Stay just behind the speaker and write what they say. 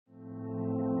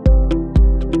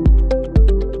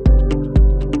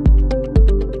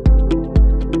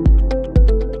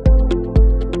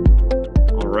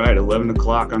the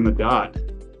clock on the dot.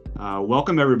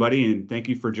 Welcome everybody, and thank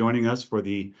you for joining us for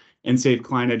the EnSafe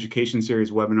Client Education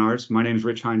Series webinars. My name is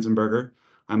Rich Heinzenberger.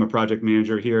 I'm a project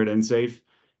manager here at EnSafe,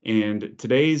 and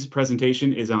today's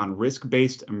presentation is on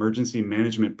risk-based emergency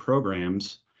management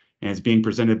programs, and it's being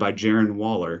presented by Jaron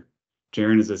Waller.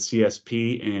 Jaron is a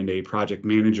CSP and a project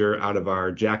manager out of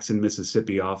our Jackson,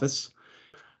 Mississippi office.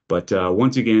 But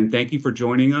once again, thank you for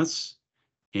joining us.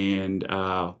 And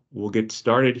we'll get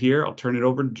started here. I'll turn it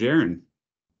over to Jaron.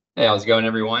 Hey, how's it going,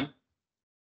 everyone?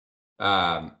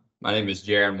 My name is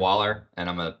Jaron Waller, and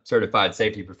I'm a certified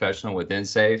safety professional with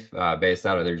EnSafe, based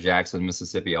out of their Jackson,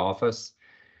 Mississippi office.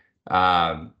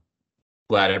 Glad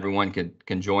everyone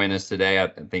can join us today. I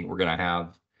think we're going to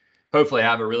hopefully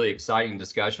have a really exciting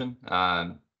discussion.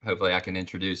 Hopefully I can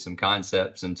introduce some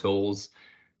concepts and tools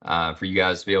for you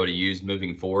guys to be able to use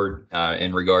moving forward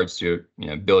in regards to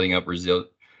building up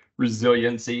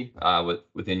resiliency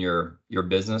within your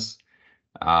business.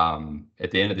 At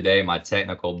the end of the day, my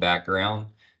technical background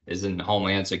is in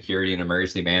Homeland Security and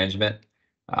Emergency Management.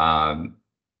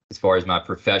 As far as my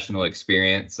professional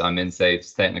experience, I'm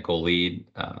EnSafe's technical lead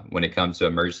when it comes to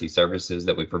emergency services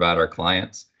that we provide our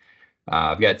clients.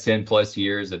 I've got 10 plus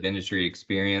years of industry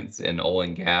experience in oil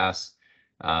and gas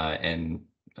and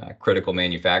critical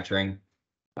manufacturing.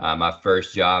 My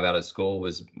first job out of school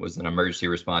was an emergency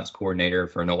response coordinator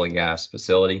for an oil and gas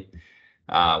facility,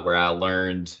 where I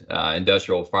learned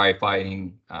industrial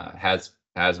firefighting,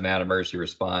 hazmat emergency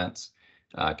response,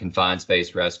 confined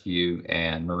space rescue,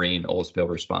 and marine oil spill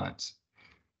response.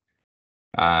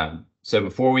 So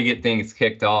before we get things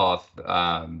kicked off,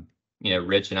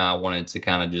 Rich and I wanted to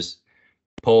kind of just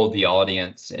poll the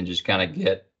audience and just kind of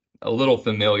get a little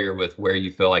familiar with where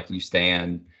you feel like you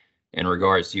stand in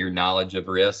regards to your knowledge of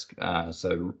risk.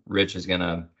 So Rich is going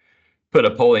to put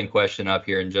a polling question up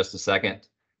here in just a second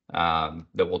that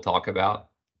we'll talk about.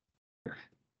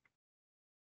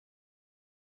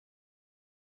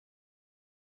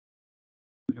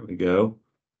 There we go.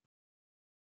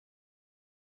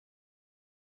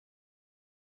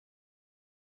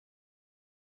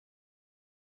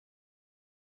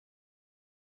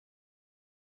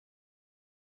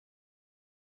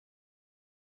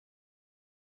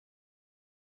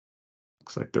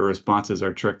 Looks like the responses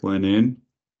are trickling in.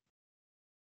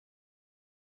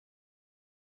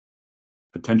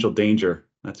 Potential danger,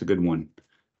 that's a good one.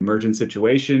 Emergent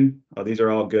situation, oh, these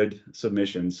are all good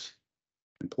submissions.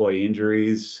 Employee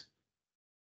injuries.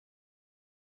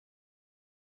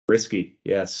 Risky,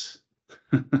 yes.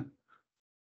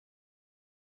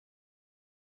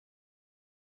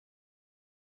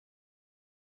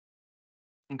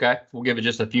 Okay, we'll give it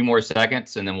just a few more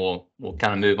seconds and then we'll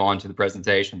kind of move on to the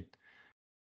presentation.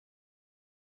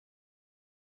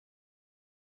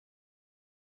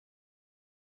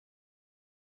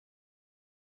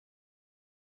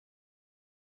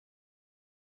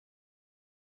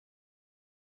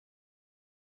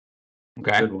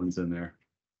 Okay. Good ones in there.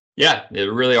 Yeah,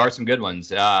 there really are some good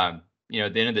ones. At the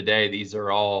end of the day, these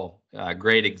are all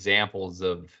great examples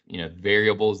of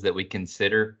variables that we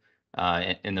consider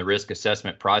in the risk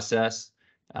assessment process.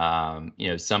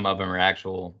 Some of them are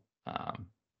actual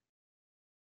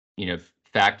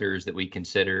factors that we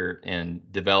consider in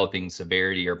developing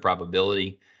severity or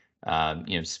probability.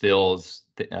 Spills,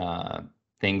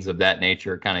 things of that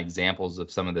nature, kind of examples of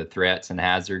some of the threats and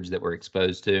hazards that we're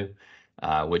exposed to,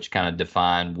 which kind of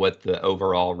define what the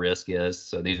overall risk is.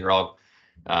 So these are all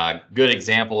good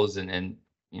examples and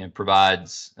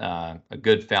provides a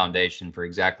good foundation for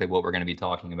exactly what we're going to be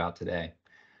talking about today.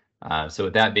 So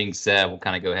with that being said, we'll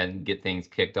kind of go ahead and get things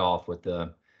kicked off with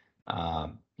the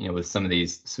with some of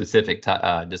these specific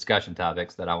discussion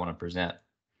topics that I want to present.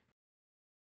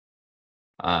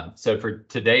 So for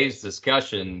today's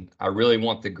discussion, I really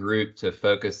want the group to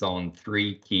focus on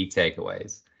 3 key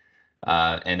takeaways.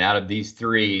 And out of these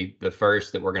 3, the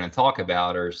first that we're going to talk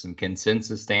about are some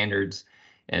consensus standards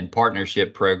and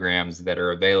partnership programs that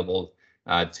are available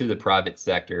to the private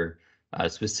sector,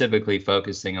 specifically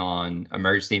focusing on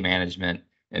emergency management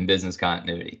and business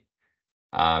continuity.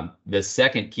 The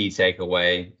second key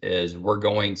takeaway is we're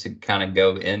going to kind of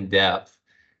go in depth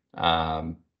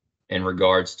in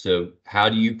regards to how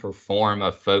do you perform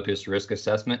a focused risk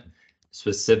assessment,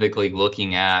 specifically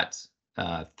looking at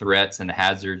threats and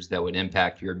hazards that would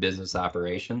impact your business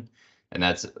operation. And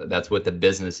that's what the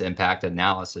business impact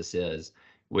analysis is,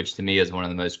 which to me is one of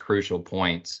the most crucial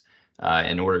points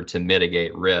in order to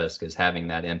mitigate risk, is having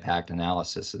that impact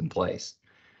analysis in place.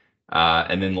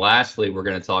 And then lastly, we're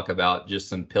going to talk about just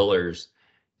some pillars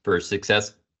for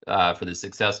success, for the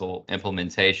successful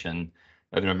implementation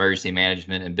of an emergency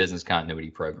management and business continuity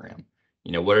program.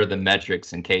 what are the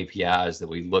metrics and KPIs that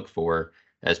we look for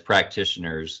as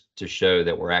practitioners to show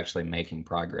that we're actually making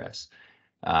progress?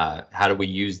 How do we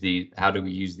use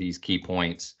these key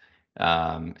points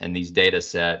and these data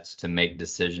sets to make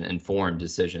informed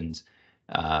decisions,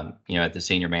 at the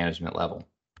senior management level?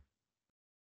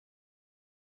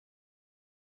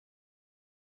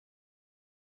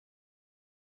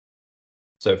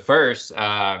 So first,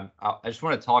 I just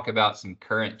want to talk about some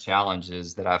current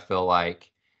challenges that I feel like,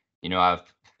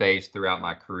 I've faced throughout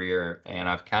my career, and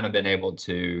I've kind of been able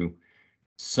to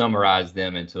summarize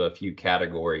them into a few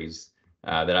categories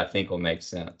that I think will make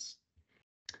sense.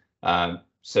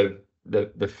 So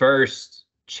the first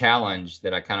challenge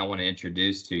that I kind of want to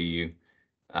introduce to you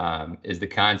is the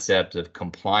concept of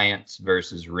compliance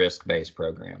versus risk-based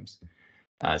programs.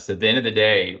 So at the end of the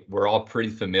day, we're all pretty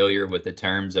familiar with the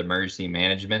terms emergency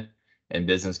management and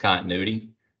business continuity.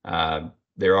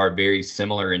 They are very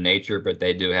similar in nature, but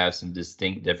they do have some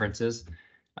distinct differences.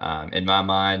 In my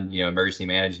mind, emergency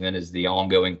management is the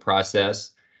ongoing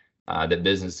process that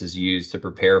businesses use to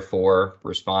prepare for,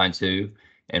 respond to,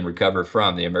 and recover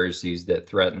from the emergencies that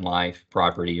threaten life,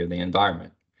 property, or the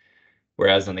environment.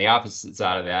 Whereas on the opposite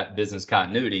side of that, business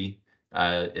continuity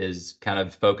is kind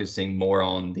of focusing more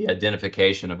on the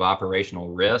identification of operational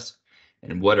risk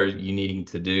and what are you needing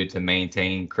to do to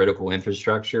maintain critical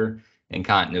infrastructure and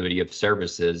continuity of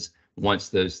services once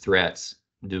those threats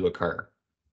do occur.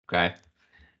 Okay.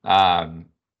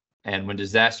 And when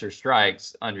disaster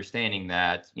strikes, understanding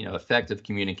that, effective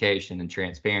communication and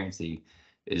transparency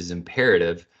is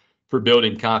imperative for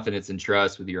building confidence and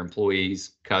trust with your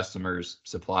employees, customers,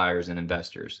 suppliers, and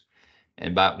investors.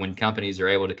 And when companies are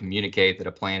able to communicate that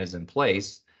a plan is in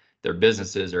place, their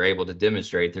businesses are able to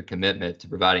demonstrate their commitment to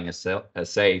providing a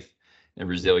safe and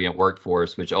resilient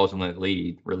workforce, which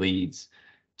ultimately leads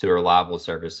to reliable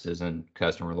services and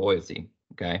customer loyalty,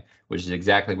 okay, which is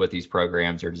exactly what these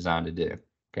programs are designed to do,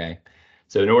 okay?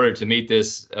 So in order to meet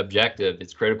this objective,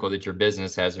 it's critical that your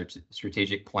business has a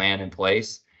strategic plan in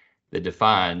place that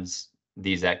defines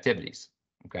these activities,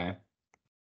 okay?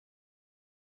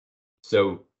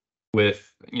 So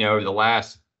with, over the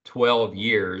last 12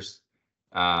 years,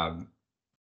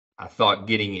 I thought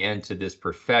getting into this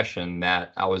profession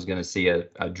that I was going to see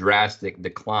a drastic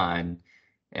decline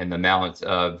in the amount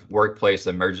of workplace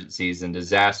emergencies and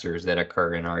disasters that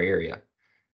occur in our area.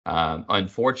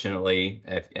 Unfortunately,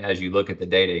 as you look at the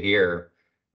data here,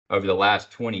 over the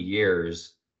last 20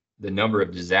 years, the number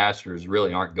of disasters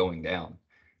really aren't going down.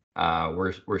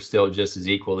 We're still just as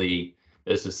equally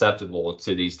as susceptible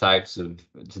to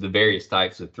the various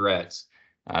types of threats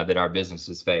that our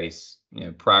businesses face,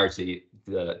 prior to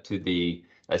the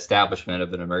establishment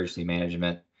of an emergency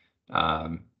management,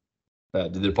 the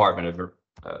Department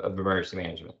of Emergency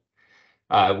Management.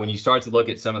 When you start to look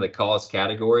at some of the cause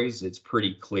categories, it's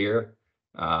pretty clear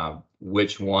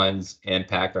which ones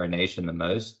impact our nation the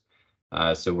most.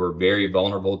 So we're very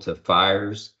vulnerable to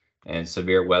fires and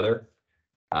severe weather.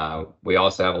 We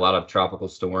also have a lot of tropical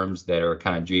storms that are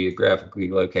kind of geographically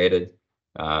located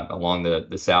along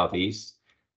the southeast.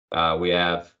 We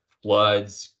have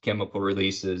floods, chemical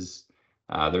releases.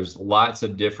 There's lots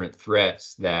of different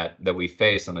threats that we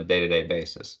face on a day-to-day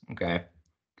basis, okay?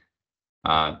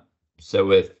 So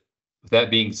with that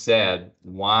being said,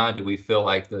 why do we feel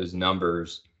like those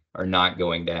numbers are not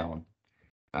going down?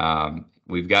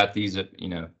 We've got these,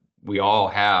 we all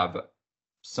have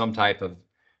some type of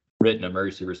written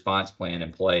emergency response plan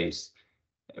in place.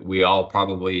 We all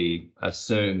probably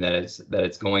assume that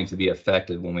it's going to be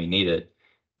effective when we need it.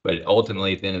 But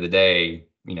ultimately, at the end of the day,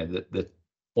 the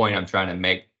point I'm trying to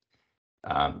make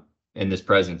in this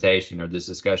presentation or this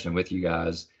discussion with you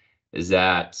guys is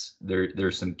that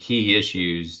there's some key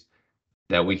issues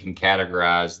that we can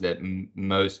categorize that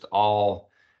most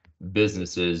all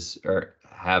businesses are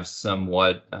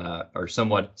somewhat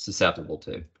susceptible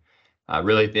to.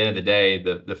 Really, at the end of the day,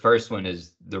 the first one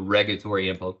is the regulatory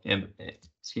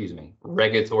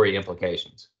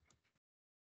implications.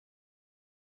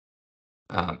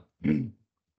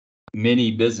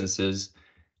 Many businesses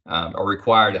are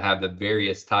required to have the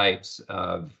various types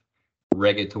of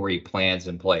regulatory plans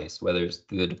in place, whether it's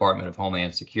through the Department of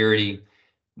Homeland Security,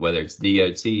 whether it's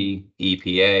DOT,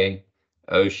 EPA,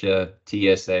 OSHA,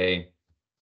 TSA,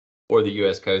 or the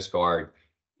U.S. Coast Guard.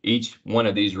 Each one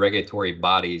of these regulatory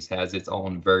bodies has its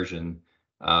own version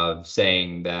of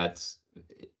saying that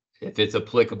if it's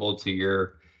applicable to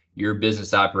your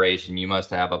business operation, you must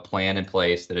have a plan in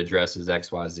place that addresses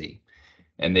XYZ.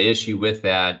 And the issue with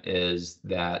that is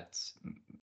that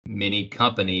many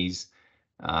companies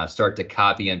start to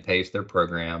copy and paste their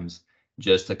programs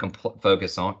just to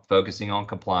focusing on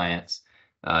compliance,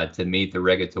 to meet the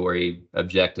regulatory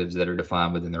objectives that are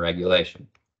defined within the regulation.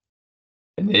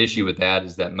 And the issue with that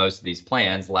is that most of these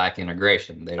plans lack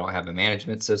integration. They don't have a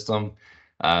management system.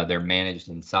 They're managed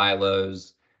in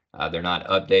silos. They're not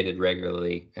updated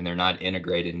regularly, and they're not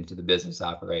integrated into the business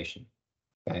operation.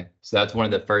 Okay, so that's one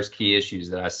of the first key issues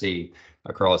that I see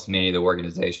across many of the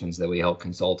organizations that we help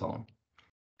consult on.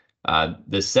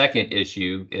 The second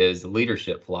issue is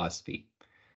leadership philosophy.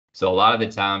 So a lot of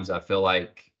the times I feel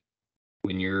like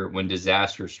when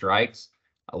disaster strikes,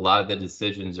 a lot of the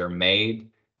decisions are made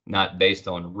not based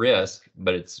on risk,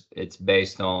 but it's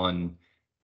based on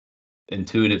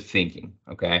intuitive thinking.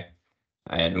 Okay.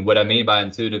 And what I mean by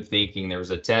intuitive thinking, there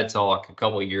was a TED Talk a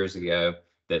couple of years ago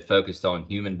that focused on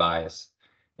human bias,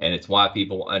 and it's why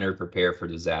people underprepare for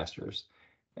disasters.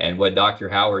 And what Dr.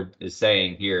 Howard is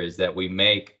saying here is that we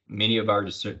make many of our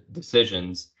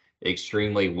decisions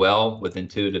extremely well with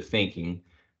intuitive thinking,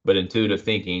 but intuitive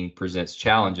thinking presents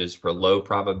challenges for low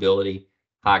probability,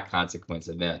 high consequence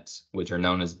events, which are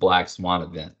known as black swan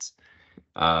events.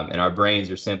 And our brains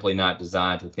are simply not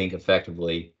designed to think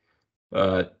effectively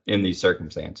in these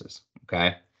circumstances.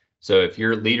 Okay. So if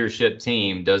your leadership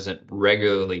team doesn't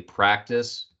regularly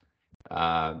practice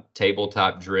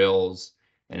tabletop drills,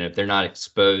 and if they're not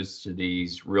exposed to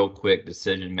these real quick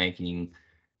decision-making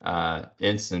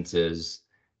instances,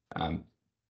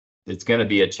 it's going to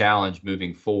be a challenge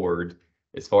moving forward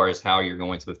as far as how you're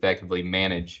going to effectively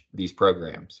manage these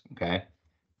programs. Okay.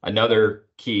 Another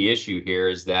key issue here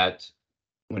is that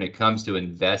when it comes to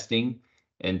investing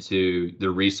into the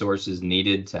resources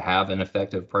needed to have an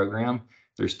effective program,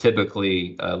 there's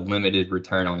typically a limited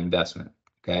return on investment.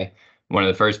 Okay. One of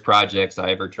the first projects I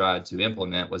ever tried to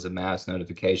implement was a mass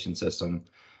notification system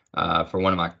for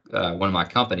one of my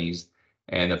companies,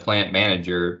 and the plant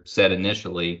manager said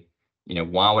initially,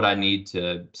 why would I need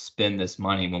to spend this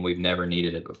money when we've never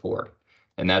needed it before?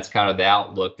 And that's kind of the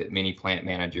outlook that many plant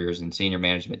managers and senior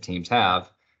management teams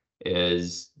have,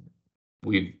 is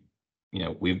we've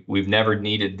never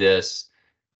needed this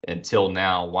until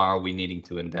now. Why are we needing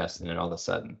to invest in it all of a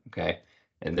sudden? Okay.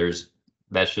 And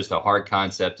that's just a hard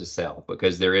concept to sell,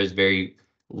 because there is very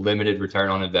limited return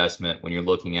on investment when you're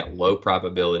looking at low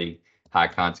probability, high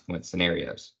consequence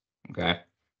scenarios. Okay.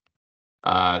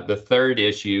 The third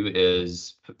issue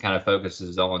is kind of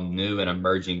focuses on new and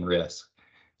emerging risks.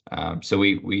 So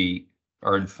we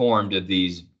are informed of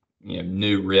these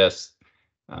new risks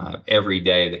every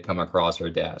day that come across our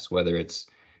desk, whether it's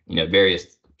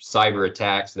various cyber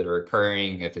attacks that are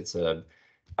occurring, if it's a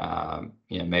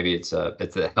maybe it's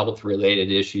a health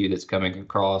related issue that's coming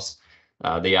across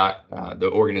the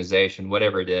organization,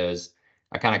 whatever it is.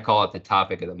 I kind of call it the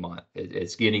topic of the month.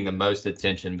 It's getting the most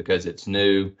attention because it's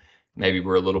new. Maybe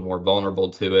we're a little more vulnerable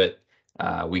to it.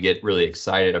 We get really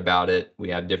excited about it. We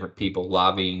have different people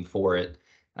lobbying for it.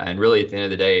 And really, at the end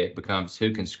of the day, it becomes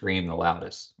who can scream the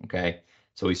loudest. Okay.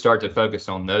 So we start to focus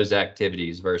on those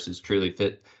activities versus truly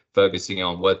focusing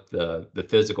on what the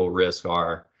physical risks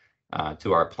are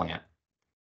to our plant.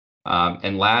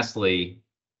 And lastly,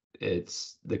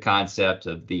 it's the concept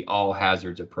of the all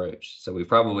hazards approach. So we've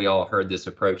probably all heard this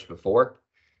approach before.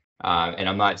 And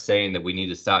I'm not saying that we need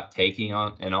to stop taking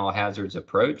on an all hazards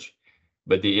approach,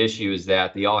 but the issue is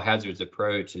that the all hazards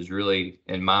approach is really,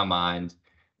 in my mind,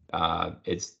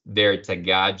 it's there to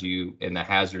guide you in the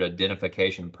hazard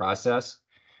identification process,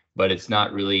 but it's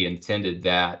not really intended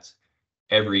that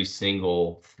every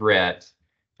single threat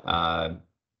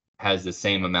has the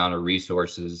same amount of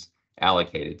resources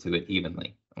allocated to it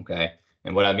evenly. Okay.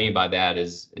 And what I mean by that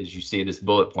is you see this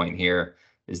bullet point here,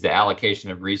 is the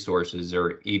allocation of resources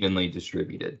are evenly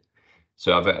distributed.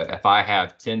 So if I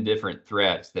have 10 different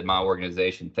threats that my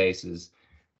organization faces,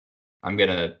 I'm going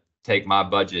to take my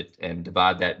budget and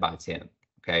divide that by 10.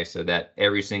 Okay. So that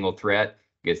every single threat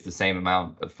gets the same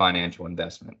amount of financial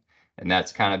investment. And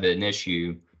that's kind of an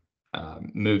issue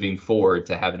moving forward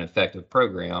to have an effective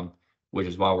program, which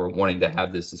is why we're wanting to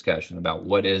have this discussion about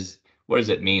what does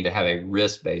it mean to have a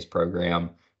risk-based program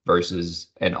versus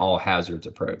an all hazards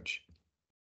approach.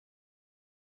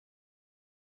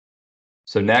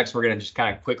 So next, we're going to just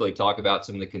kind of quickly talk about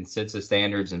some of the consensus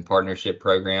standards and partnership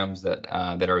programs that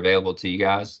are available to you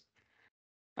guys.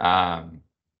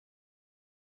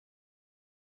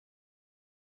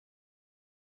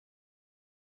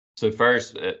 So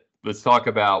first, let's talk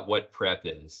about what PREP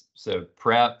is. So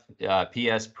PREP,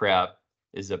 PS PREP,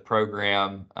 is a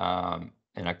program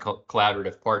and a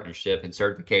collaborative partnership and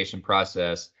certification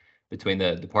process between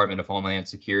the Department of Homeland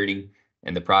Security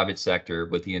and the private sector,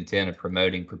 with the intent of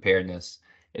promoting preparedness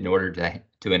in order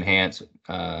to enhance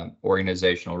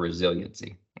organizational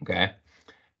resiliency. Okay.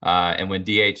 And when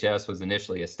DHS was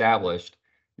initially established,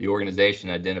 the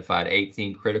organization identified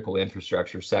 18 critical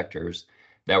infrastructure sectors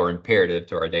that were imperative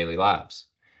to our daily lives.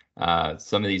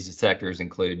 Some of these sectors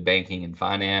include banking and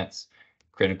finance,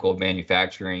 critical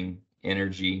manufacturing,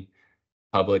 energy,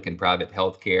 public and private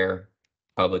healthcare,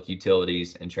 public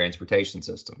utilities, and transportation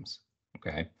systems.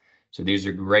 Okay, so these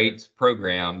are great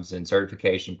programs and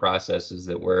certification processes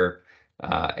that we're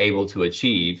able to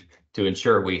achieve to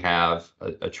ensure we have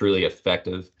a truly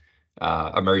effective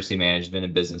emergency management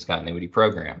and business continuity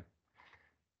program.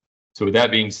 So with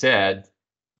that being said,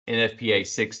 NFPA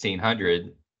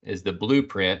 1600 is the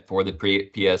blueprint for the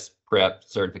PS PREP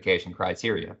certification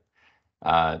criteria.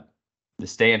 The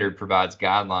standard provides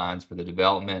guidelines for the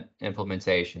development,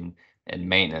 implementation, and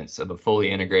maintenance of a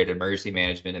fully integrated emergency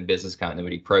management and business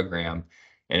continuity program,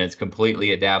 and it's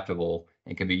completely adaptable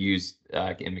and can be used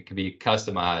and it can be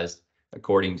customized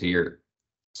according to your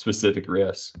specific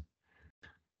risks.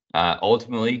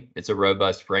 Ultimately, it's a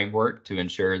robust framework to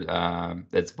ensure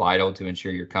that's vital to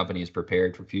ensure your company is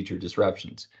prepared for future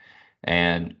disruptions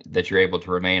and that you're able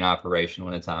to remain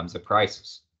operational in times of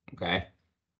crisis. Okay.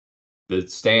 The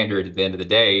standard at the end of the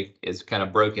day is kind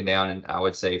of broken down in, I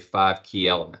would say, 5 key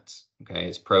elements. Okay,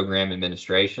 it's program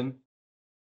administration.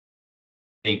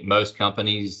 I think most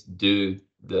companies do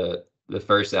the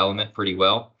first element pretty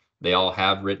well. They all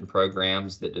have written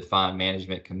programs that define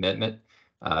management commitment.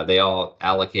 They all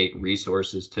allocate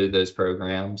resources to those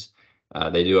programs.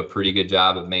 They do a pretty good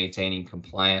job of maintaining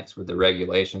compliance with the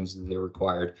regulations that they're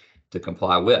required to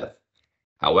comply with.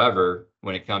 However,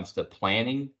 when it comes to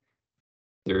planning,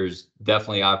 there's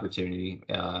definitely opportunity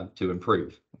to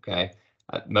improve. Okay,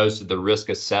 most of the risk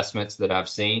assessments that I've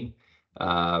seen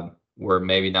were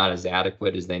maybe not as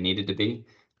adequate as they needed to be.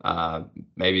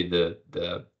 Maybe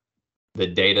the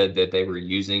data that they were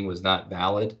using was not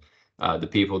valid. The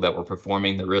people that were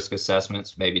performing the risk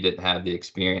assessments maybe didn't have the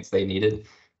experience they needed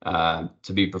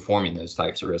to be performing those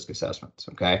types of risk assessments.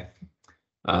 Okay.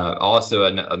 Also,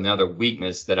 another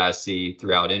weakness that I see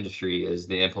throughout industry is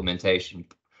the implementation.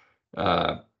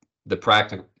 The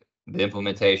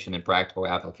implementation and practical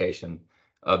application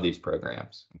of these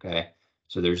programs. Okay,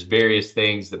 so there's various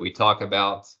things that we talk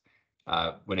about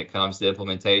when it comes to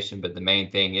implementation, but the main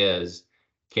thing is,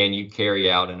 can you carry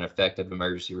out an effective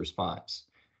emergency response?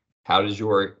 How does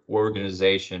your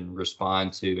organization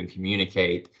respond to and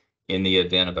communicate in the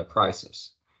event of a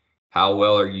crisis? How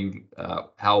well are you,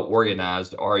 how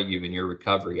organized are you in your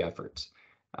recovery efforts?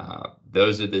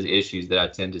 Those are the issues that I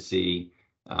tend to see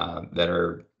that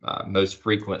are most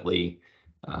frequently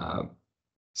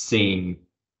seen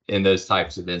in those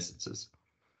types of instances.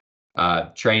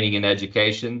 Training and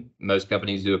education, most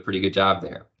companies do a pretty good job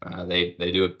there.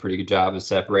 They do a pretty good job of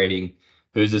separating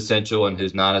who's essential and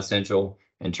who's not essential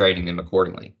and training them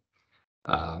accordingly.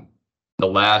 The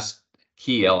last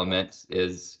key element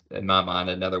is, in my mind,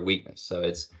 another weakness. So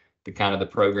it's the kind of the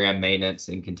program maintenance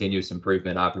and continuous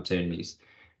improvement opportunities.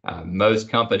 Most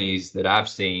companies that I've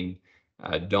seen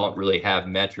don't really have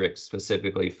metrics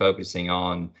specifically focusing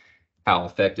on how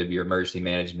effective your emergency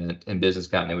management and business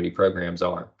continuity programs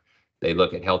are. They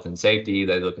look at health and safety,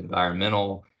 they look at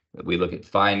environmental, we look at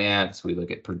finance, we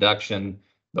look at production,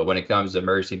 but when it comes to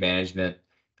emergency management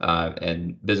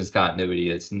and business continuity,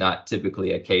 it's not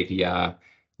typically a KPI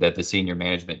that the senior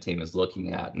management team is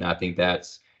looking at. And I think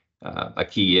that's a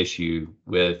key issue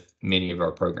with many of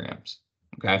our programs.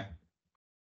 Okay.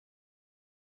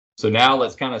 So now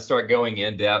let's kind of start going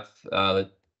in depth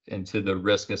into the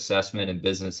risk assessment and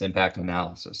business impact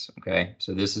analysis. Okay,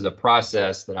 so this is a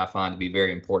process that I find to be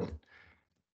very important.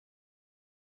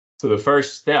 So the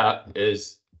first step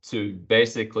is to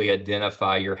basically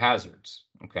identify your hazards.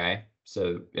 Okay,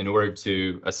 so in order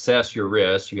to assess your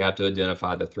risk, you have to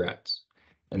identify the threats.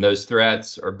 And those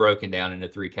threats are broken down into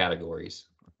 3 categories.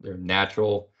 They're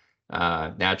natural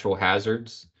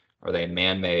hazards. Are they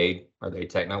man-made? Are they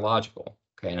technological?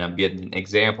 Okay, and I'm getting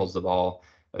examples of all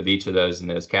of each of those in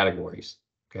those categories.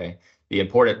 Okay, the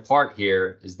important part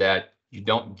here is that you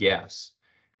don't guess.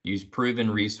 Use proven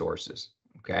resources.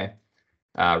 Okay,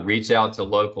 reach out to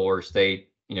local or state,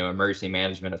 emergency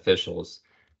management officials.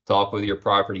 Talk with your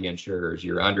property insurers,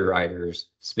 your underwriters.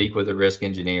 Speak with a risk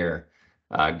engineer.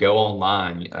 Go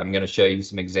online. I'm going to show you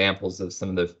some examples of some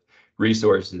of the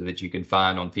resources that you can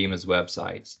find on FEMA's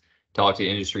websites. Talk to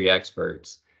industry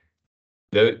experts.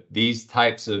 These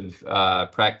types of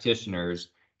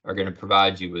practitioners are going to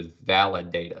provide you with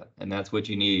valid data, and that's what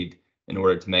you need in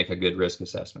order to make a good risk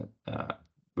assessment.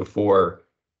 Before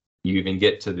you even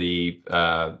get to the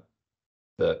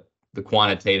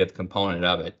quantitative component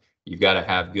of it, you've got to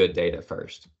have good data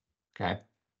first. Okay.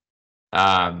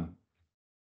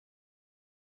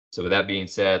 So with that being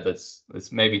said,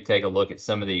 let's maybe take a look at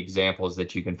some of the examples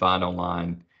that you can find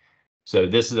online. So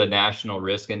this is a national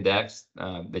risk index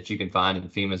that you can find in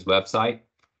FEMA's website.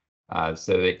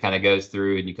 So it kind of goes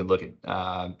through and you can look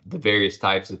at the various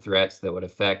types of threats that would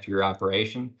affect your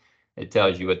operation. It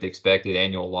tells you what the expected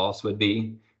annual loss would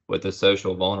be, what the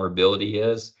social vulnerability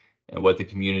is, and what the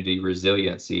community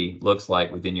resiliency looks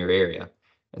like within your area.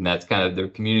 And that's kind of the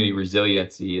community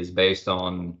resiliency is based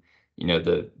on, you know,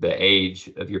 the age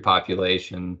of your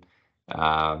population,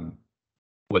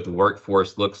 what the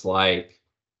workforce looks like.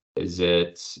 Is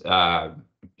it, and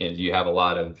do you have a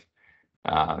lot of,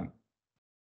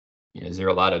 is there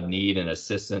a lot of need and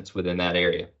assistance within that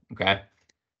area? Okay.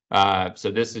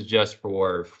 So this is just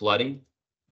for flooding.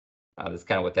 That's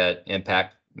kind of what that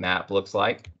impact map looks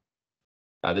like.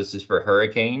 This is for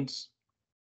hurricanes.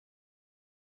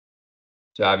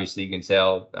 So obviously you can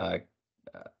tell,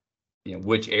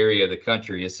 which area of the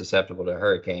country is susceptible to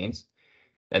hurricanes.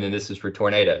 And then this is for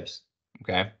tornadoes.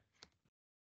 Okay.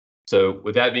 So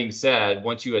with that being said,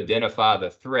 once you identify the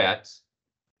threats,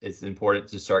 it's important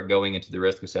to start going into the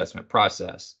risk assessment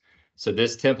process. So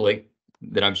this template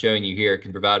that I'm showing you here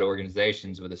can provide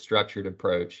organizations with a structured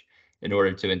approach in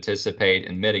order to anticipate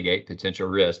and mitigate potential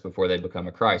risks before they become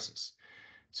a crisis.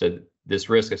 So this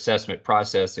risk assessment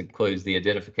process includes the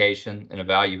identification and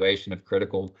evaluation of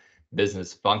critical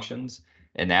business functions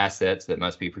and assets that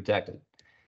must be protected.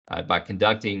 By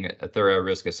conducting a thorough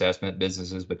risk assessment,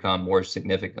 businesses become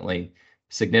significantly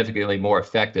more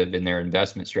effective in their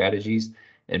investment strategies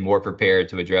and more prepared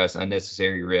to address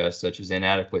unnecessary risks such as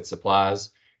inadequate supplies,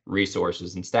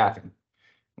 resources, and staffing.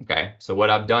 Okay, so what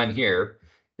I've done here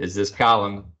is this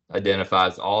column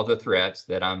identifies all the threats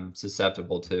that I'm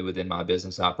susceptible to within my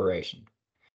business operation.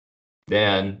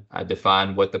 Then I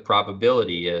define what the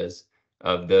probability is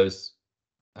of those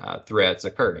threats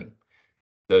occurring.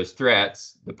 Those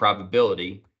threats, the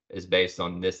probability is based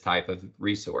on this type of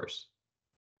resource.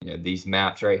 These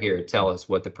maps right here tell us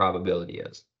what the probability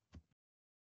is.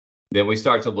 Then we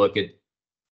start to look at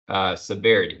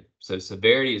severity. So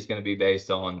severity is going to be based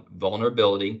on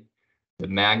vulnerability, the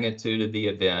magnitude of the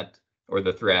event or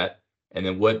the threat, and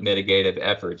then what mitigative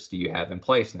efforts do you have in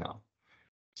place now?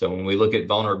 So when we look at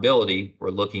vulnerability,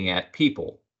 we're looking at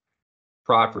people,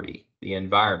 property, the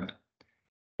environment.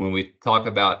 When we talk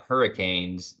about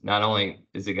hurricanes, not only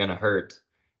is it going to hurt,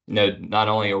 not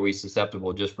only are we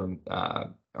susceptible just from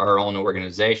our own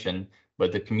organization,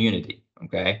 but the community,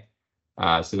 okay?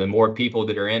 So the more people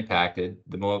that are impacted,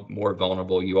 the more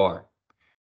vulnerable you are.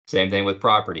 Same thing with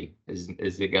property.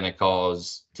 Is it going to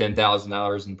cause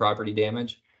 $10,000 in property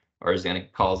damage, or is it going to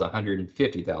cause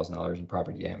 $150,000 in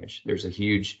property damage? There's a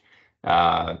huge,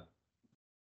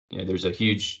 there's a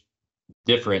huge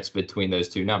difference between those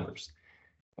two numbers.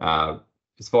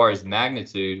 As far as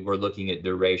magnitude, we're looking at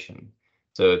duration.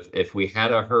 So if we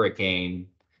had a hurricane,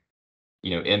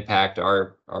 impact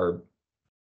our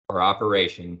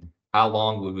operation, how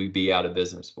long would we be out of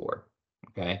business for?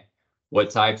 Okay.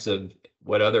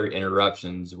 What other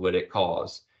interruptions would it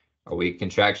cause? Are we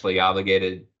contractually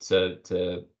obligated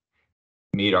to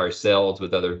meet ourselves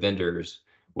with other vendors?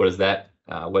 What is that?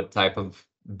 What type of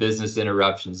business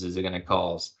interruptions is it going to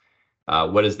cause?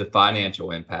 What is the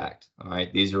financial impact? All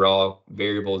right. These are all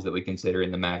variables that we consider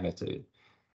in the magnitude.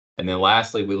 And then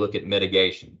lastly, we look at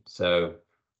mitigation. So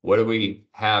what do we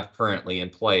have currently in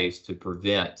place to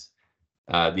prevent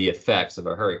the effects of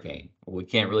a hurricane? Well, we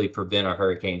can't really prevent a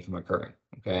hurricane from occurring,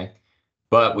 okay?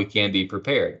 But we can be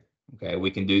prepared, okay?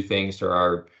 We can do things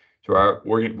within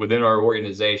our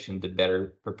organization to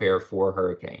better prepare for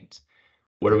hurricanes.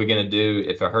 What are we going to do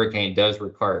if a hurricane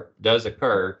does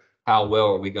occur? How well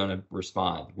are we going to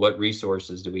respond? What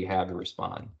resources do we have to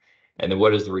respond? And then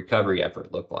what does the recovery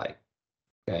effort look like?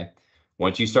 Okay.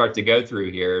 Once you start to go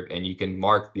through here and you can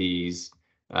mark these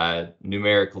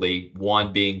numerically,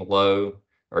 1 being low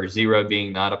or 0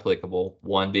 being not applicable,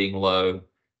 1 being low,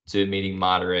 2 meaning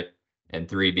moderate, and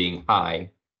 3 being high,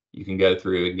 you can go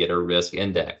through and get a risk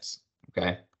index.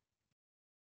 Okay.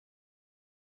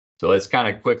 So let's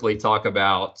kind of quickly talk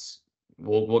about,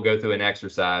 we'll go through an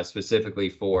exercise specifically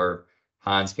for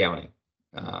Hinds County.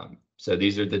 So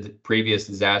these are the previous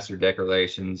disaster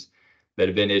declarations that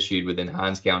have been issued within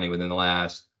Hinds County within the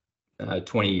last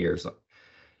 20 years.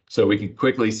 So we can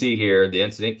quickly see here the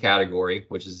incident category,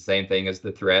 which is the same thing as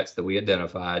the threats that we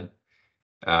identified.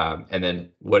 And then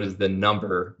what is the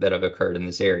number that have occurred in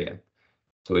this area?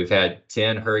 So we've had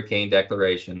 10 hurricane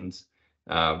declarations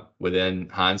within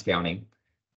Hinds County,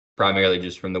 primarily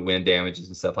just from the wind damages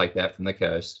and stuff like that from the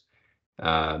coast.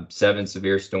 7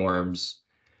 severe storms,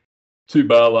 2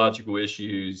 biological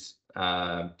issues,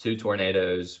 2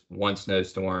 tornadoes, 1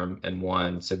 snowstorm, and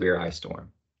 1 severe ice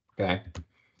storm. Okay.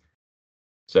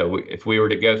 So if we were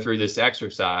to go through this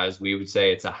exercise, we would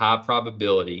say it's a high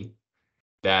probability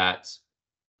that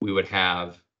we would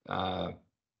have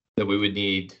that we would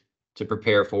need to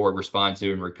prepare for, respond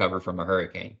to, and recover from a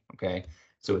hurricane. Okay.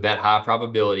 So with that high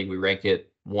probability, we rank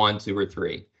it 1, 2, or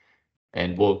 3.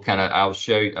 And we'll I'll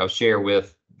share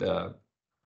with the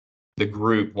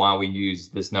group why we use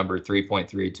this number 3.3,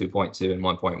 2.2, and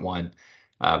 1.1.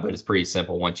 But it's pretty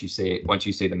simple once you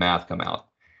see the math come out.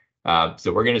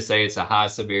 So we're going to say it's a high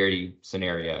severity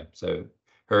scenario. So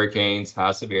hurricanes,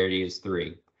 high severity is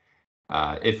 3.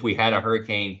 If we had a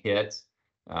hurricane hit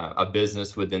a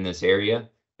business within this area,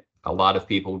 a lot of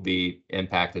people would be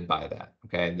impacted by that.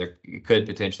 Okay, it could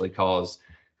potentially cause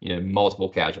multiple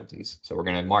casualties. So we're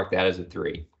going to mark that as a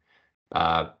 3.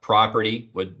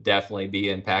 Property would definitely be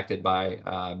impacted by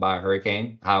a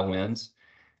hurricane, high winds.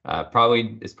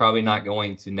 It's probably not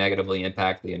going to negatively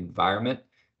impact the environment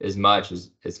as much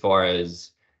as far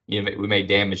as we may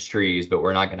damage trees, but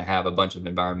we're not going to have a bunch of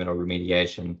environmental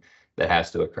remediation that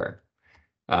has to occur.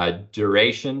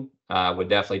 Duration would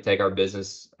definitely take our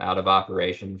business out of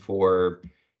operation for,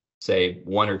 say,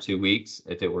 1 or 2 weeks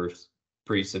if it were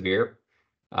pretty severe.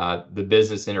 The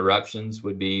business interruptions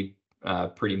would be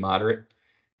pretty moderate.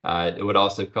 It would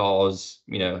also cause,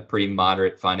 pretty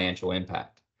moderate financial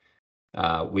impact.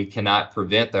 We cannot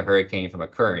prevent the hurricane from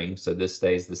occurring, so this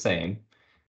stays the same.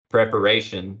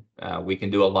 Preparation, we can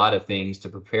do a lot of things to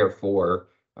prepare for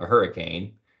a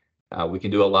hurricane. We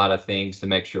can do a lot of things to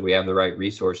make sure we have the right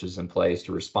resources in place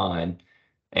to respond.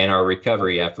 And our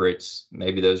recovery efforts,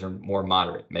 maybe those are more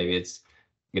moderate. Maybe it's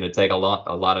going to take a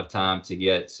lot of time to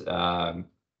get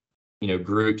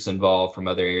groups involved from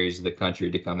other areas of the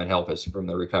country to come and help us from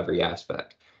the recovery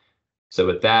aspect. So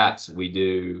with that, we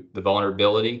do the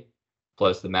vulnerability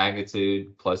plus the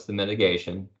magnitude plus the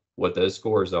mitigation, what those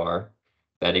scores are.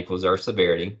 That equals our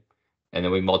severity. And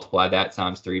then we multiply that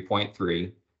times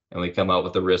 3.3, and we come up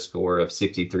with a risk score of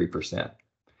 63%.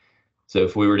 So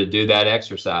if we were to do that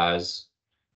exercise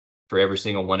for every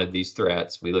single one of these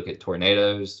threats, we look at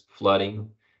tornadoes,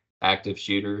 flooding, active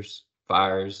shooters,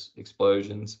 fires,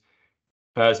 explosions,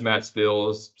 hazmat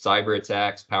spills, cyber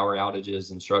attacks, power outages,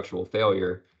 and structural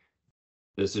failure.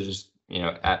 This is just,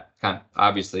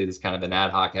 obviously this is kind of an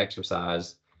ad hoc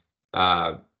exercise.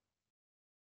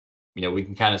 We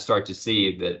can kind of start to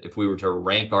see that if we were to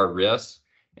rank our risks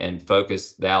and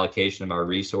focus the allocation of our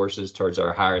resources towards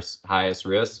our highest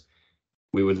risk,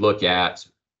 we would look at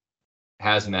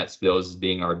hazmat spills as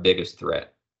being our biggest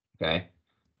threat. Okay.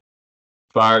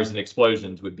 Fires and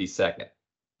explosions would be second.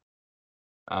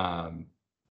 And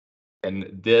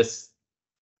this,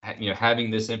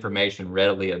 having this information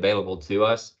readily available to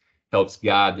us helps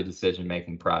guide the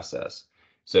decision-making process.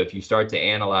 So if you start to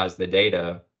analyze the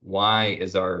data, why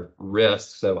is our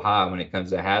risk so high when it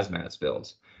comes to hazmat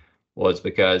spills? Well, it's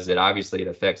because it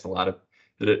affects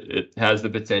it has the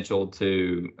potential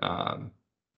to, harm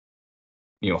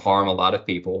a lot of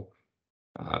people.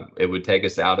 It would take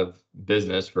us out of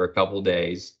business for a couple of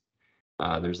days.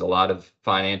 There's a lot of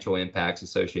financial impacts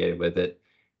associated with it.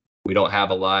 We don't have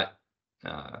a lot.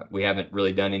 We haven't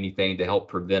really done anything to help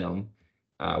prevent them.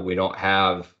 We don't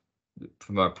have,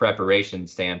 from a preparation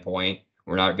standpoint,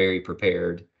 we're not very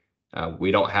prepared.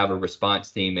 We don't have a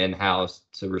response team in-house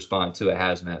to respond to a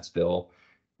hazmat spill,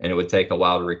 and it would take a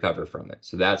while to recover from it.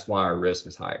 So that's why our risk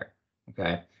is higher.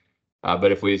 Okay.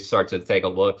 But if we start to take a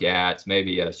look at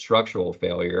maybe a structural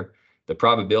failure, the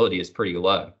probability is pretty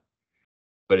low.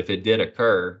 But if it did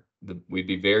occur, we'd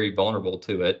be very vulnerable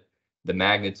to it. The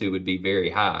magnitude would be very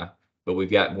high, but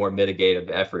we've got more mitigative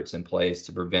efforts in place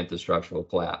to prevent the structural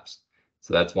collapse.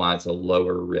 So that's why it's a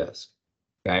lower risk.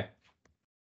 Okay.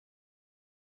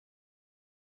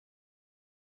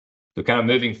 So kind of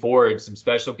moving forward, some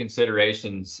special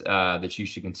considerations that you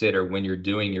should consider when you're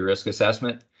doing your risk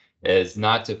assessment is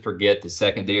not to forget the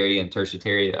secondary and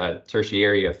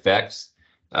tertiary effects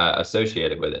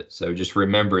associated with it. So just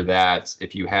remember that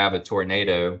if you have a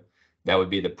tornado, that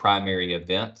would be the primary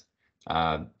event.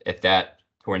 If that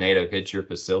tornado hits your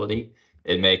facility,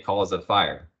 it may cause a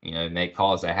fire, it may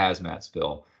cause a hazmat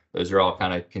spill. Those are all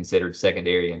kind of considered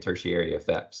secondary and tertiary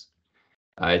effects.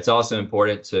 It's also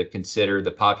important to consider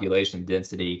the population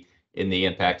density in the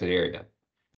impacted area.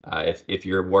 If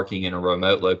you're working in a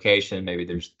remote location, maybe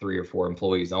there's 3 or 4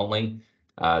 employees only,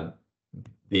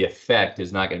 the effect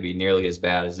is not going to be nearly as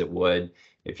bad as it would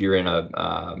if you're in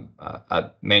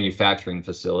a manufacturing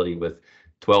facility with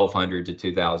 1,200 to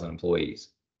 2,000 employees.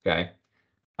 Okay.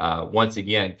 Once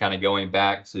again, kind of going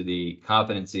back to the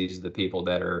competencies of the people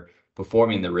that are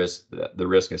performing the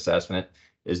risk assessment,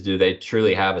 is, do they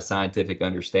truly have a scientific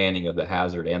understanding of the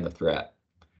hazard and the threat?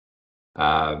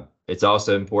 It's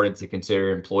also important to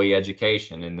consider employee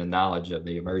education and the knowledge of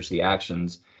the emergency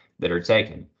actions that are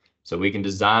taken. So we can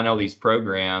design all these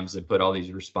programs and put all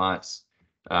these response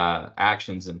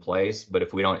actions in place, but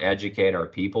if we don't educate our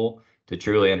people to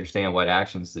truly understand what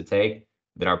actions to take,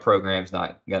 then our program's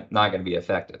not going to be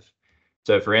effective.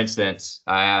 So for instance,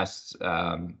 I asked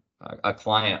a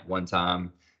client one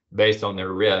time, based on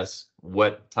their risk,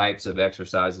 what types of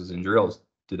exercises and drills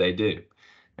do they do?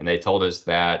 And they told us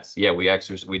that, yeah,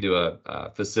 we do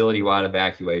a facility-wide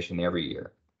evacuation every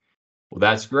year. Well,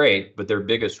 that's great, but their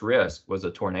biggest risk was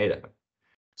a tornado.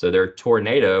 So their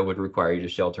tornado would require you to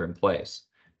shelter in place.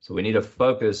 So we need to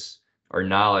focus our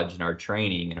knowledge and our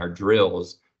training and our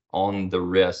drills on the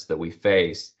risks that we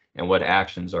face and what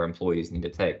actions our employees need to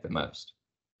take the most.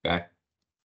 Okay.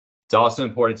 It's also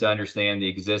important to understand the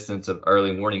existence of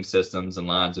early warning systems and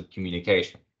lines of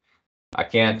communication. I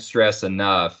can't stress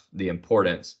enough the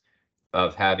importance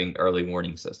of having early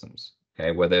warning systems.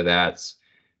 Okay, whether that's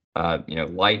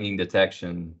lightning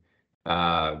detection,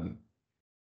 um,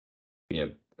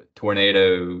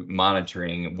 tornado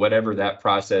monitoring, whatever that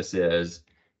process is,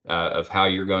 of how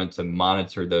you're going to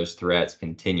monitor those threats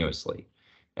continuously.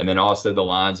 And then also the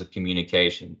lines of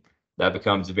communication. That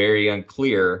becomes very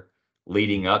unclear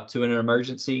leading up to an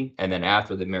emergency and then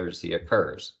after the emergency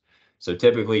occurs. So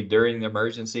typically during the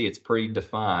emergency, it's pretty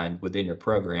defined within your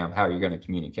program how you're going to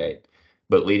communicate.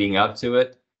 But leading up to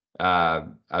it,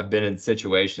 I've been in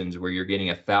situations where you're getting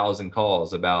 1,000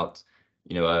 calls about,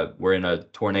 we're in a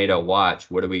tornado watch.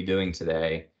 What are we doing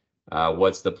today?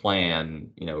 What's the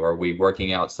plan? Are we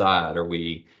working outside? Are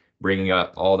we bringing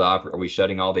up are we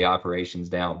shutting all the operations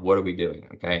down? What are we doing?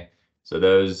 Okay. So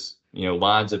those,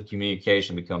 lines of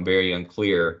communication become very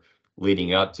unclear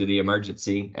leading up to the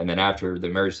emergency. And then after the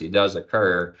emergency does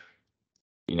occur,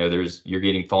 you're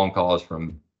getting phone calls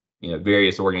from,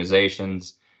 various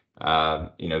organizations,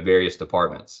 various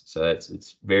departments. So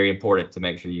it's very important to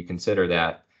make sure you consider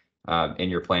that in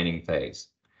your planning phase.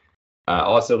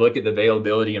 Also look at the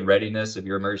availability and readiness of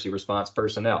your emergency response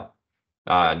personnel.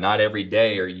 Not every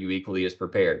day are you equally as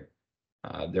prepared.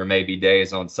 There may be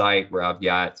days on site where I've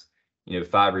got,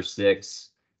 5 or 6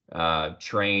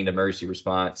 trained emergency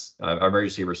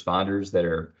responders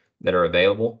that are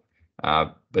available.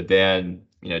 But then,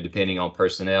 depending on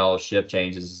personnel, shift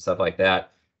changes and stuff like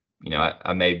that,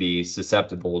 I may be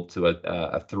susceptible to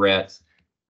a threat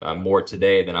more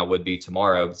today than I would be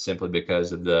tomorrow, simply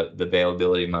because of the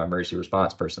availability of my emergency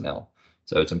response personnel.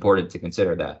 So it's important to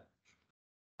consider that.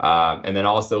 And then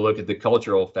also look at the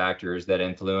cultural factors that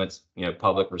influence,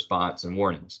 public response and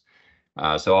warnings.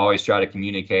 So always try to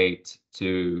communicate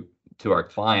to our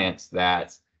clients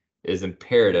that is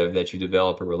imperative that you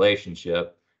develop a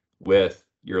relationship with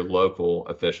your local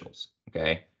officials.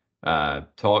 Okay.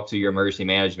 Talk to your emergency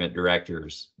management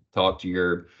directors, talk to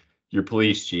your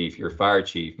police chief, your fire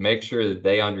chief, make sure that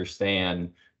they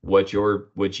understand what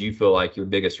you feel like your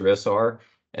biggest risks are,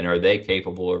 and are they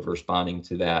capable of responding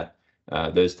to that,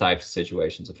 those types of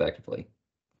situations effectively.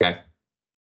 Okay.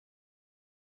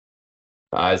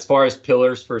 As far as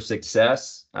pillars for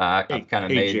success, I've kind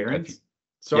of made Jaron, a few.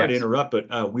 sorry to Yes. interrupt,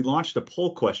 but we launched a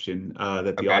poll question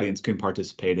that the Okay. audience can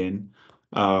participate in.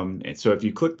 And so if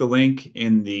you click the link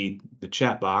in the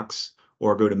chat box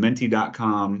or go to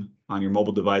menti.com on your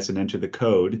mobile device and enter the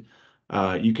code,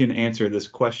 you can answer this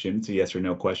question. It's a yes or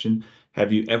no question.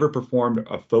 Have you ever performed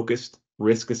a focused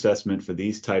risk assessment for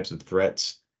these types of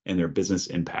threats and their business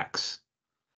impacts?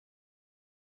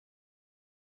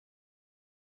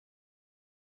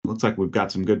 Looks like we've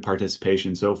got some good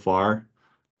participation so far.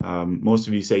 Most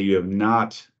of you say you have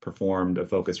not performed a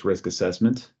focused risk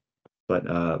assessment, but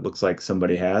looks like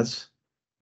somebody has.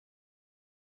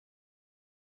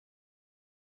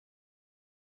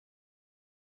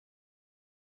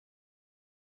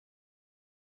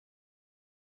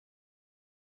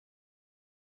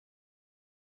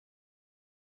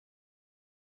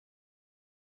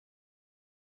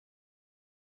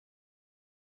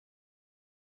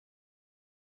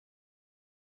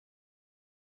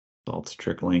 Results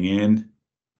trickling in.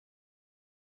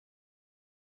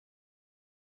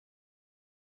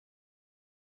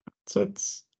 So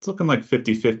it's looking like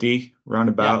 50-50,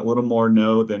 roundabout, Yeah. a little more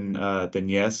no than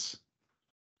yes.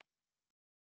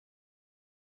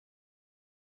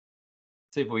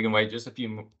 See if we can wait just a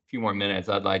few more minutes.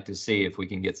 I'd like to see if we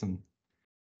can get some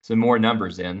more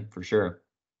numbers in for sure.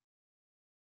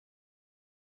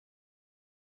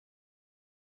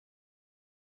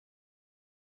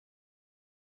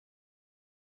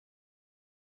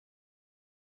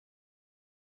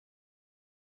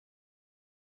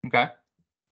 Okay.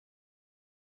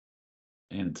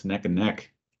 And it's neck and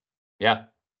neck. Yeah.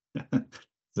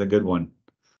 It's a good one.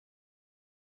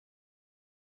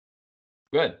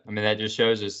 Good. I mean, that just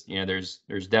shows us, there's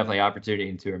definitely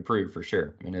opportunity to improve for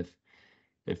sure. I mean, if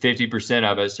 50%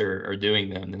 of us are doing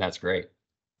them, then that's great.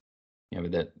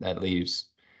 But that leaves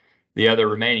the other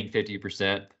remaining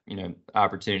 50%,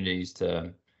 opportunities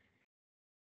to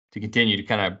continue to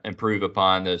kind of improve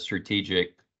upon the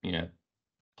strategic,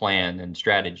 plan and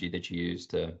strategy that you use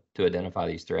to identify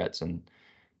these threats and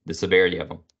the severity of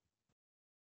them.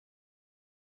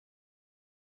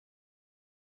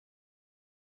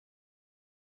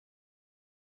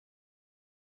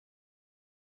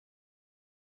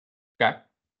 Okay.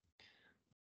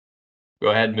 Go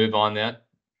ahead and move on then.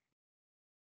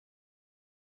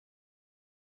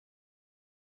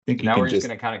 Now we're just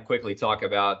going to kind of quickly talk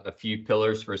about a few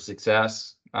pillars for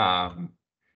success. Once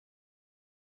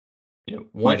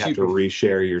you have to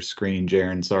reshare your screen,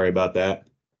 Jaron. Sorry about that.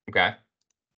 Okay.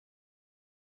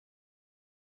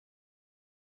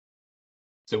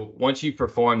 So once you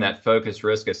perform that focused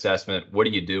risk assessment, what do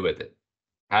you do with it?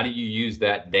 How do you use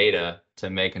that data to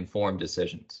make informed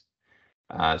decisions?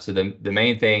 So the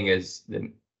main thing is to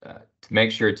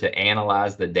make sure to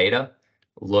analyze the data,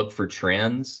 look for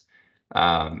trends,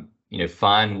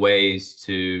 find ways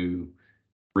to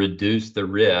reduce the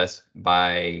risk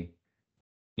by,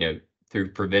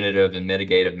 through preventative and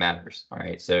mitigative matters. All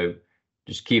right. So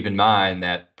just keep in mind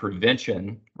that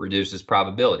prevention reduces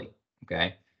probability.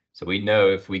 Okay. So we know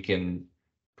if we can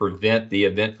prevent the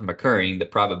event from occurring, the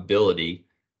probability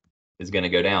is going to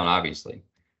go down, obviously.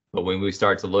 But when we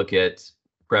start to look at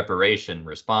preparation,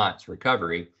 response,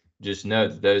 recovery, just know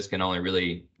that those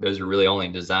are really only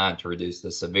designed to reduce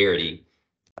the severity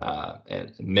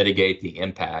and mitigate the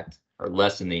impact or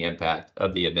lessen the impact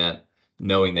of the event,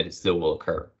 knowing that it still will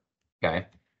occur. Okay.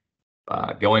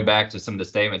 Going back to some of the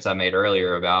statements I made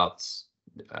earlier about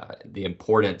the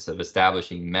importance of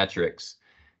establishing metrics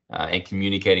and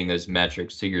communicating those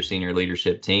metrics to your senior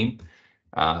leadership team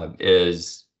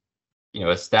is,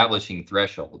 establishing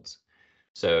thresholds.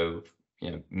 So,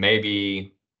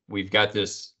 maybe we've got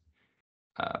this,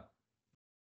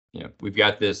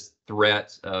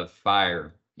 threat of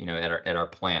fire, at our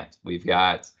plant. We've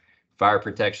got fire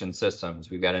protection systems.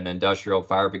 We've got an industrial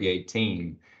fire brigade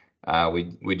team.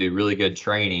 We do really good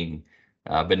training,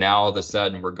 but now all of a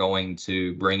sudden we're going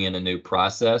to bring in a new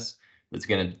process that's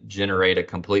going to generate a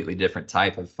completely different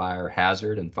type of fire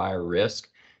hazard and fire risk,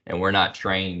 and we're not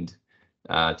trained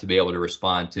to be able to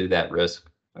respond to that risk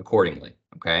accordingly.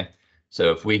 Okay,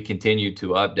 so if we continue to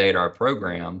update our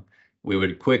program, we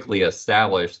would quickly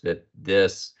establish that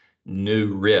this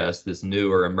new risk, this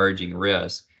new or emerging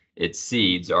risk,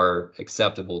 exceeds our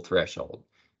acceptable threshold.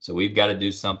 So we've got to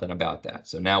do something about that.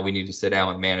 So now we need to sit down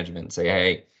with management and say,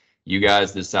 hey, you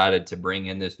guys decided to bring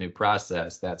in this new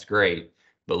process. That's great.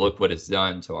 But look what it's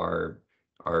done to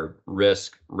our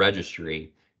risk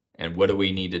registry. And what do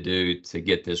we need to do to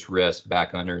get this risk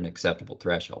back under an acceptable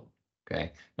threshold?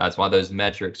 Okay. That's why those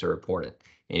metrics are important.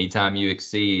 Anytime you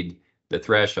exceed the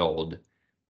threshold,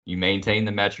 you maintain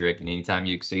the metric, and anytime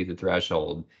you exceed the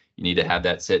threshold, you need to have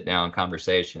that sit down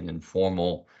conversation and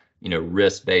formal,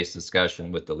 risk-based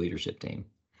discussion with the leadership team.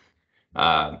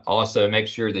 Also, make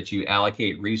sure that you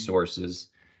allocate resources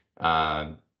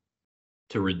to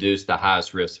reduce the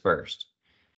highest risk first.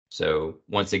 So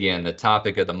once again, the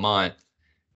topic of the month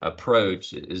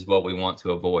approach is what we want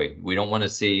to avoid. We don't want to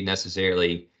see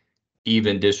necessarily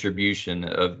even distribution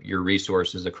of your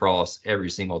resources across every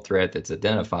single threat that's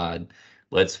identified.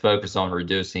 Let's focus on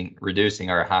reducing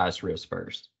our highest risk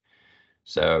first.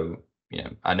 So,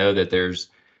 I know that there's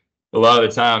a lot of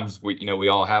the times we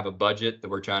all have a budget that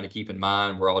we're trying to keep in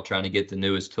mind. We're all trying to get the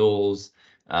newest tools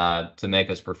to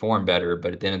make us perform better.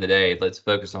 But at the end of the day, let's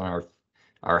focus on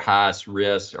our highest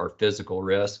risk, our physical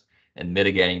risk, and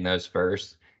mitigating those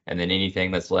first. And then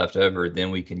anything that's left over, then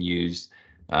we can use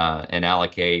and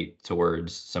allocate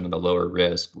towards some of the lower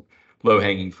risk,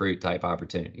 low-hanging fruit type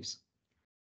opportunities.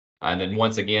 And then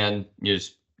once again,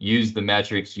 just use the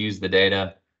metrics, use the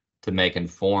data to make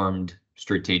informed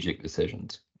strategic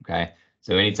decisions. Okay.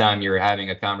 So anytime you're having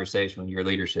a conversation with your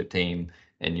leadership team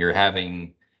and you're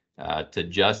having to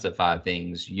justify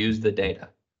things, use the data.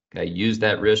 Okay. Use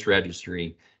that risk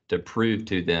registry to prove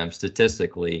to them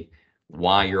statistically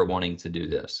why you're wanting to do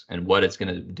this and what it's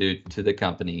going to do to the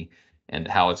company and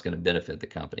how it's going to benefit the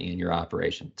company and your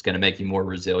operation. It's going to make you more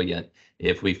resilient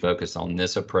if we focus on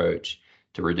this approach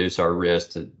to reduce our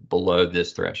risk to below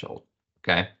this threshold.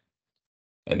 Okay.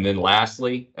 And then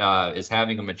lastly is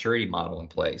having a maturity model in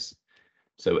place.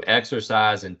 So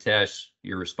exercise and test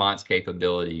your response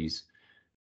capabilities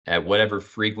at whatever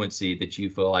frequency that you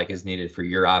feel like is needed for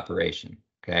your operation.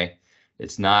 Okay,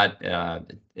 it's not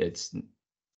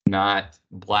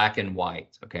black and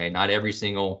white. Okay, not every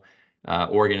single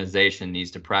organization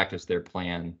needs to practice their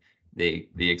plan the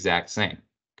exact same.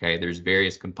 Okay, there's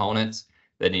various components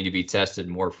that need to be tested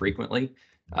more frequently.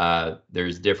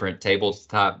 There's different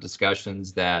tabletop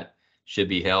discussions that should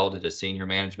be held at a senior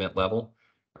management level.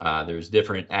 There's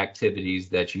different activities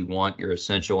that you want your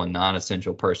essential and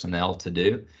non-essential personnel to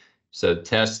do. So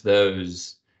test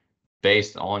those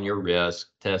based on your risk,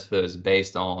 test those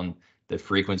based on the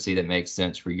frequency that makes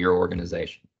sense for your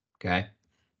organization. Okay.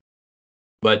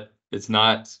 But it's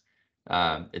not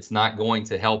going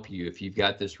to help you if you've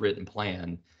got this written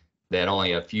plan that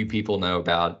only a few people know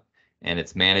about and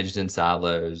it's managed in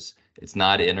silos. It's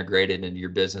not integrated into your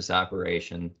business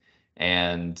operation,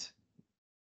 and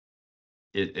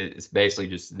it's basically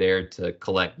just there to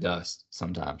collect dust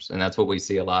sometimes. And that's what we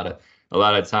see a lot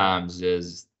of times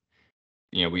is,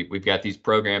 you know, we've got these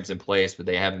programs in place, but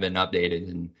they haven't been updated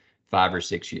in 5 or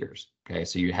 6 years. Okay,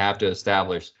 so you have to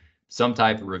establish some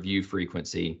type of review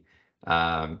frequency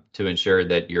to ensure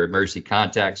that your emergency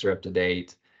contacts are up to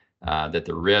date, that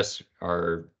the risks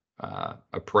are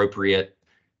appropriate,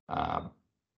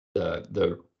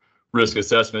 the risk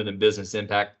assessment and business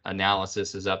impact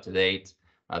analysis is up to date.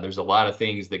 There's a lot of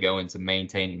things that go into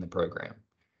maintaining the program.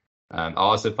 I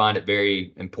also find it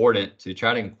very important to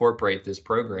try to incorporate this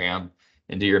program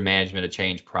into your management of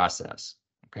change process.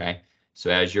 Okay, so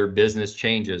as your business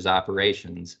changes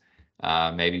operations,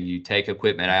 maybe you take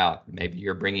equipment out, maybe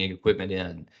you're bringing equipment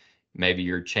in, maybe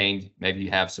you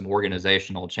have some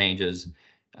organizational changes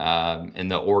in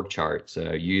the org chart.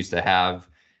 So you used to have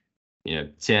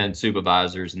 10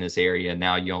 supervisors in this area,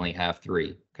 now you only have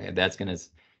 3. Okay, that's going to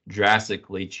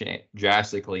drastically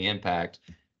impact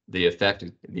the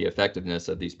effectiveness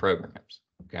of these programs.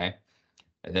 Okay,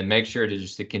 and then make sure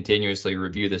to continuously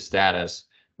review the status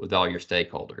with all your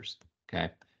stakeholders. Okay,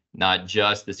 not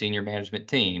just the senior management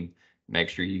team. Make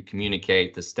sure you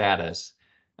communicate the status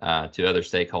to other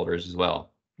stakeholders as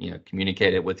well.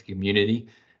 Communicate it with the community,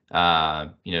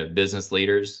 business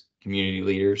leaders, community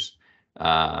leaders,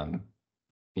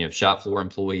 shop floor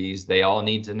employees. They all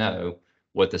need to know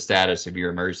what the status of your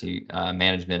emergency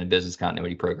management and business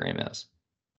continuity program is.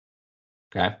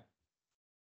 Okay.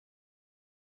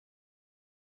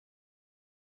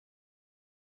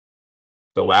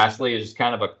 So lastly is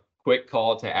kind of a quick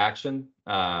call to action.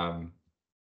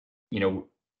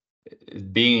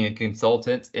 Being a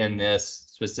consultant in this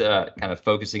specific, kind of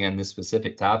focusing on this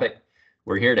specific topic,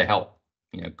 we're here to help.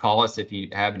 Call us if you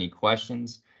have any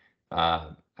questions.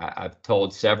 I've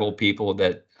told several people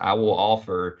that I will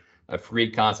offer a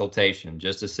free consultation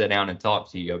just to sit down and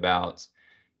talk to you about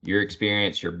your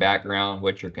experience, your background,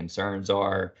 what your concerns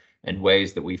are, and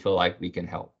ways that we feel like we can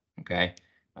help. Okay.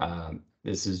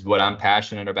 This is what I'm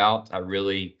passionate about. I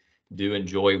really do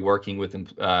enjoy working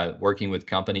with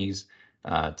companies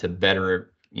to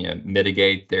better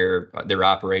mitigate their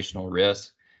operational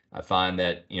risk. I find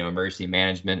that emergency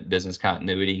management, business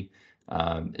continuity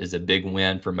is a big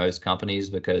win for most companies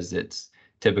because it's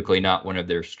typically not one of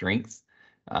their strengths.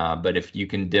 But if you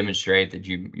can demonstrate that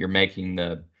you're making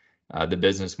the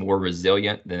business more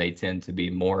resilient, then they tend to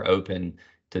be more open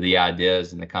to the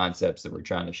ideas and the concepts that we're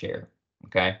trying to share.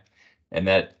 Okay. And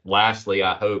that lastly,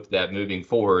 I hope that moving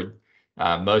forward,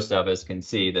 most of us can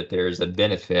see that there's a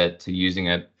benefit to using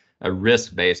a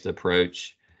risk-based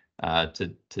approach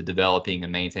to developing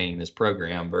and maintaining this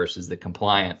program versus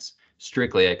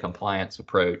strictly a compliance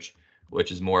approach,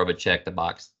 which is more of a check the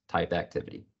box type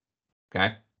activity.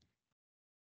 Okay.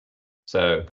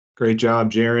 So great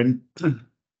job, Jaron.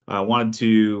 I wanted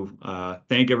to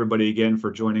thank everybody again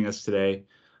for joining us today.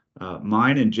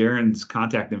 Mine and Jaron's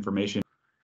contact information.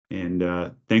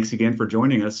 And thanks again for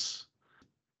joining us.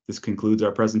 This concludes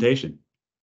our presentation.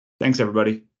 Thanks,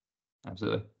 everybody.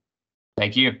 Absolutely.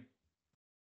 Thank you.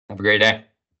 Have a great day.